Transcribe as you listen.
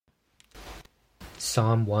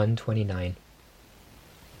Psalm 129,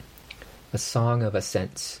 a song of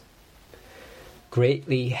ascents.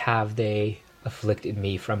 Greatly have they afflicted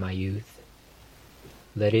me from my youth.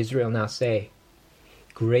 Let Israel now say,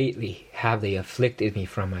 greatly have they afflicted me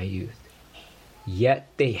from my youth. Yet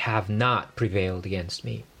they have not prevailed against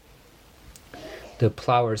me. The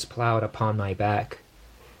plowers plowed upon my back.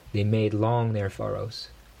 They made long their furrows.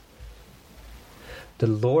 The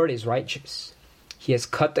Lord is righteous. He has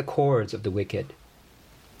cut the cords of the wicked.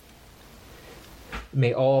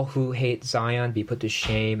 May all who hate Zion be put to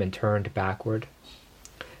shame and turned backward.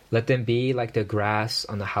 Let them be like the grass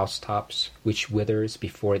on the housetops, which withers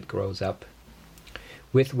before it grows up,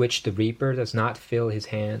 with which the reaper does not fill his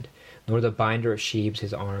hand, nor the binder of sheaves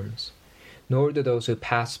his arms. Nor do those who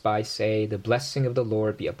pass by say, the blessing of the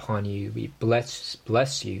Lord be upon you. We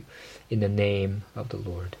bless you in the name of the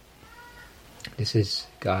Lord. This is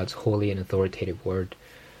God's holy and authoritative word.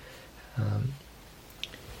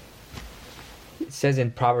 It says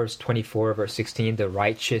in Proverbs 24, verse 16, the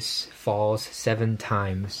righteous falls 7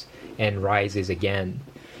 times and rises again,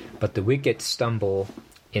 but the wicked stumble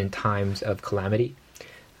in times of calamity.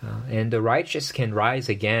 And the righteous can rise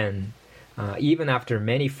again even after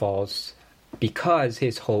many falls, because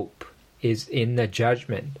his hope is in the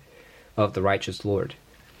judgment of the righteous Lord.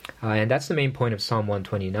 And that's the main point of Psalm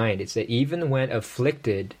 129. It's that even when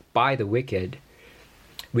afflicted by the wicked,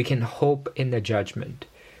 we can hope in the judgment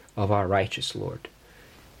of our righteous Lord.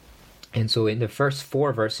 And so in the first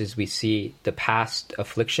 4 verses, we see the past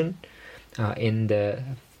affliction. In the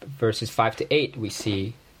verses 5 to 8, we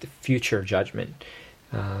see the future judgment.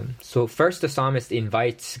 So first, the psalmist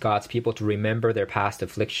invites God's people to remember their past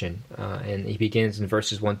affliction. And he begins in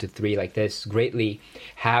verses 1 to 3 like this. Greatly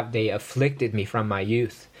have they afflicted me from my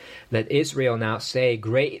youth. Let Israel now say,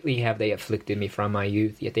 greatly have they afflicted me from my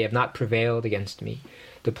youth, yet they have not prevailed against me.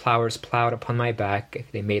 The plowers plowed upon my back,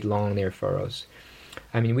 they made long their furrows.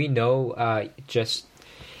 I mean, we know just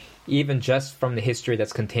from the history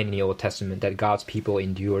that's contained in the Old Testament that God's people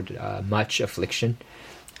endured much affliction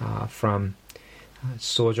from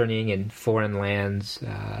sojourning in foreign lands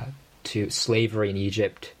to slavery in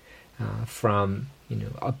Egypt, from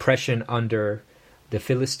oppression under the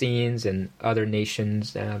Philistines and other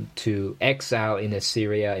nations to exile in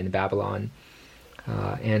Assyria and Babylon,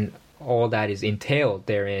 and all that is entailed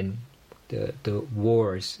therein: the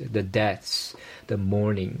wars, the deaths, the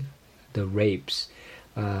mourning, the rapes,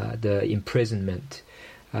 the imprisonment,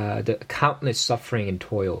 the countless suffering and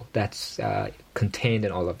toil that's contained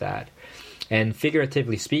in all of that. And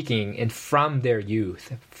figuratively speaking, and from their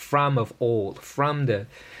youth, from of old, from the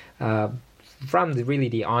really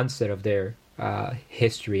the onset of their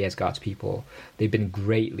history as God's people, they've been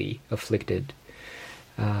greatly afflicted.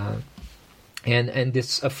 And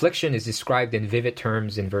this affliction is described in vivid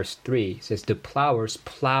terms in verse 3. It says, the plowers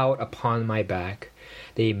plowed upon my back,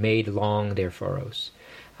 they made long their furrows.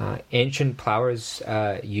 Ancient plowers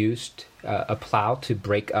used a plow to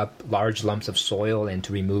break up large lumps of soil and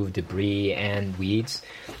to remove debris and weeds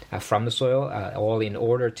from the soil, all in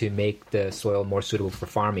order to make the soil more suitable for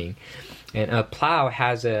farming. And a plow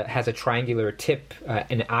has a triangular tip,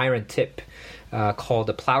 an iron tip, called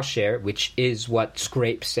the plowshare, which is what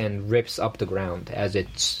scrapes and rips up the ground as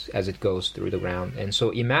it goes through the ground. And so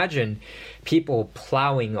imagine people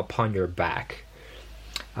plowing upon your back.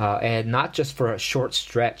 And not just for a short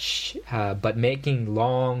stretch, but making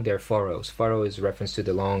long their furrows. Furrow is a reference to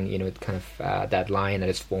the long, kind of that line that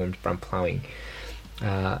is formed from plowing.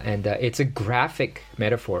 And it's a graphic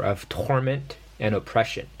metaphor of torment and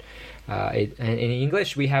oppression. And in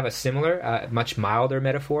English, we have a similar, much milder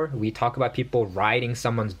metaphor. We talk about people riding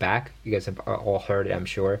someone's back. You guys have all heard it, I'm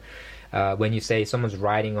sure. When you say someone's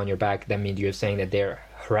riding on your back, that means you're saying that they're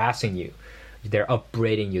harassing you. They're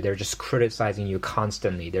upbraiding you. They're just criticizing you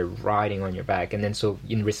constantly. They're riding on your back. And then so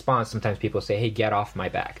in response, sometimes people say, hey, get off my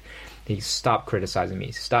back. Hey, stop criticizing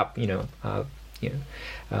me. Stop,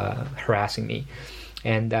 harassing me.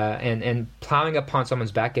 And plowing upon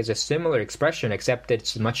someone's back is a similar expression, except that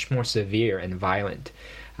it's much more severe and violent.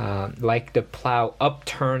 Like the plow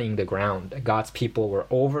upturning the ground. God's people were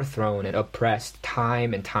overthrown and oppressed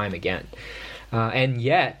time and time again. And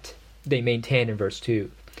yet, they maintain in verse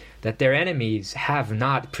 2, that their enemies have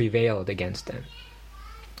not prevailed against them.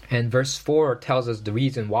 And verse 4 tells us the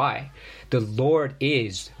reason why. The Lord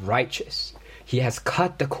is righteous. He has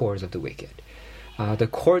cut the cords of the wicked. The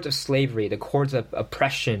cords of slavery, the cords of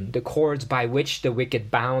oppression, the cords by which the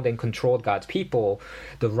wicked bound and controlled God's people,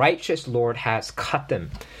 the righteous Lord has cut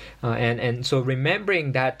them. And so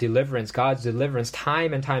remembering that deliverance, God's deliverance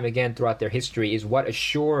time and time again throughout their history, is what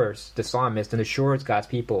assures the psalmist and assures God's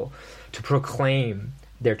people to proclaim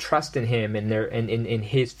their trust in him and in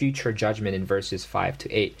his future judgment in verses 5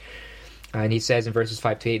 to 8. And he says in verses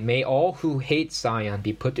 5 to 8, "May all who hate Zion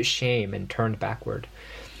be put to shame and turned backward.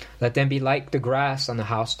 Let them be like the grass on the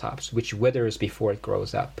housetops, which withers before it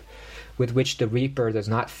grows up, with which the reaper does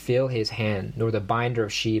not fill his hand, nor the binder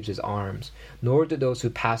of sheaves his arms. Nor do those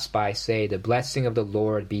who pass by say, 'The blessing of the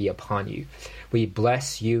Lord be upon you. We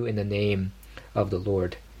bless you in the name of the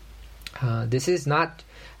Lord.'" This is not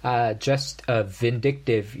just a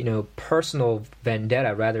vindictive, personal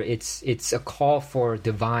vendetta. Rather, it's a call for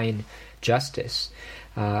divine justice.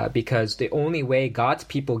 Because the only way God's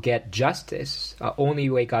people get justice, only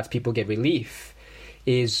way God's people get relief,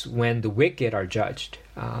 is when the wicked are judged,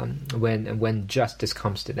 when justice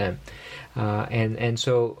comes to them, and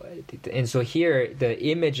so here the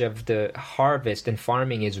image of the harvest and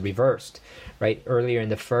farming is reversed. Right, earlier in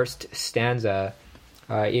the first stanza,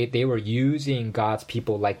 they were using God's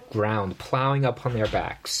people like ground, plowing upon their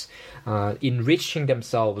backs, enriching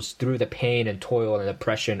themselves through the pain and toil and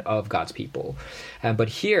oppression of God's people. But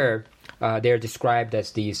here, they're described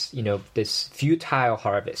as these, this futile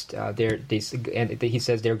harvest. And he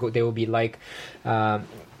says they will be like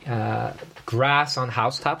grass on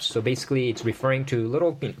housetops. So basically, it's referring to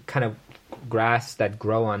little kind of grass that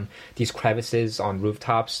grow on these crevices on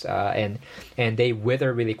rooftops, and they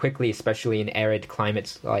wither really quickly, especially in arid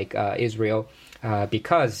climates like Israel.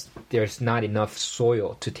 Because there's not enough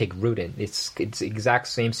soil to take root in. It's the exact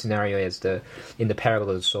same scenario as in the parable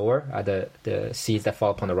of the sower, the seeds that fall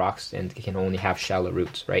upon the rocks and can only have shallow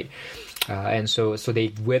roots, right? And so they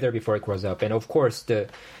wither before it grows up. And of course, the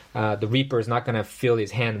reaper is not going to fill his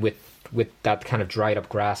hand with that kind of dried up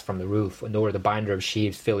grass from the roof, nor the binder of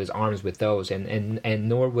sheaves fill his arms with those, and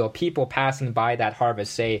nor will people passing by that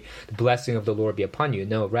harvest say, "The blessing of the Lord be upon you."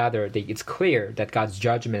 No, rather, it's clear that God's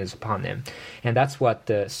judgment is upon them. And that's what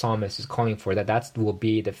the psalmist is calling for, that will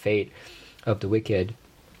be the fate of the wicked.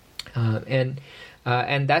 And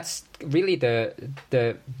that's really the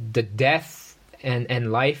death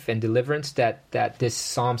and life and deliverance that this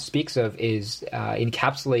psalm speaks of is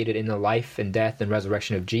encapsulated in the life and death and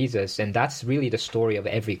resurrection of Jesus. And that's really the story of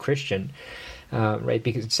every Christian, right?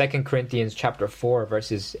 Because 2 Corinthians chapter 4,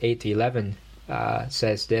 verses 8 to 11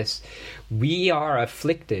 says this: "We are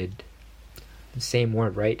afflicted," the same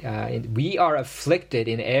word, right? "We are afflicted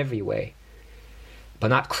in every way, but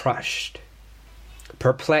not crushed,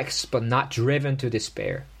 perplexed, but not driven to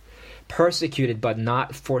despair, persecuted but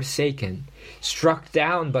not forsaken, struck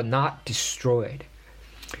down but not destroyed,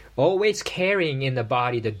 always carrying in the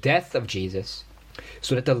body the death of Jesus,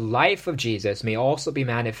 so that the life of Jesus may also be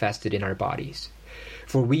manifested in our bodies.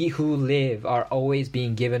 For we who live are always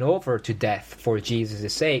being given over to death for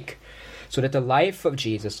Jesus' sake, so that the life of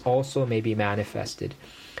Jesus also may be manifested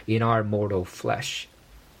in our mortal flesh."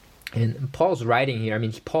 And Paul's writing here,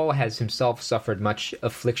 Paul has himself suffered much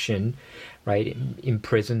affliction, right?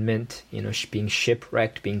 Imprisonment, being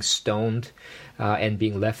shipwrecked, being stoned, and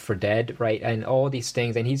being left for dead, right? And all these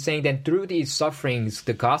things. And he's saying that through these sufferings,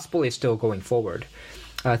 the gospel is still going forward.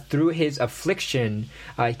 Through his affliction,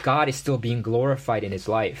 God is still being glorified in his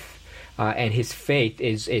life. And his faith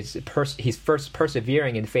he's first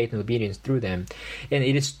persevering in faith and obedience through them. And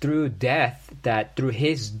it is through death, through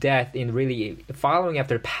his death, in really following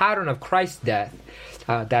after the pattern of Christ's death,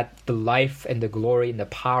 that the life and the glory and the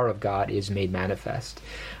power of God is made manifest.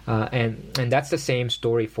 And that's the same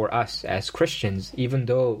story for us as Christians, even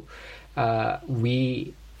though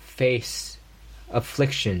we face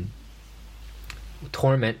affliction,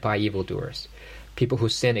 torment by evildoers, people who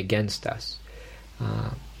sin against us,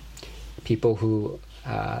 people who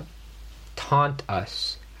taunt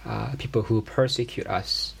us, people who persecute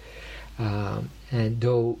us, and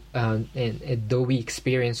though we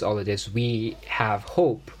experience all of this, we have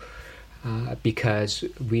hope because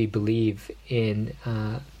we believe in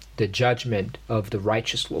the judgment of the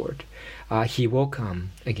righteous Lord. He will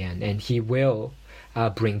come again, and he will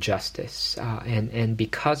bring justice, and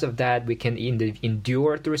because of that, we can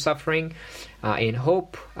endure through suffering in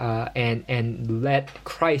hope, and let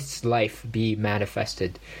Christ's life be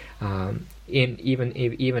manifested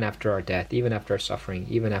even after our death, even after our suffering,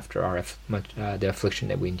 even after our the affliction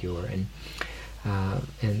that we endure.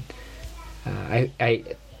 And I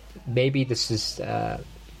maybe this is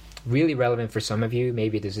really relevant for some of you.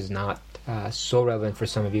 Maybe this is not so relevant for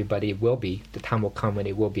some of you, but it will be. The time will come when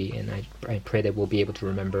it will be, and I pray that we'll be able to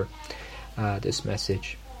remember this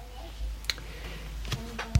message.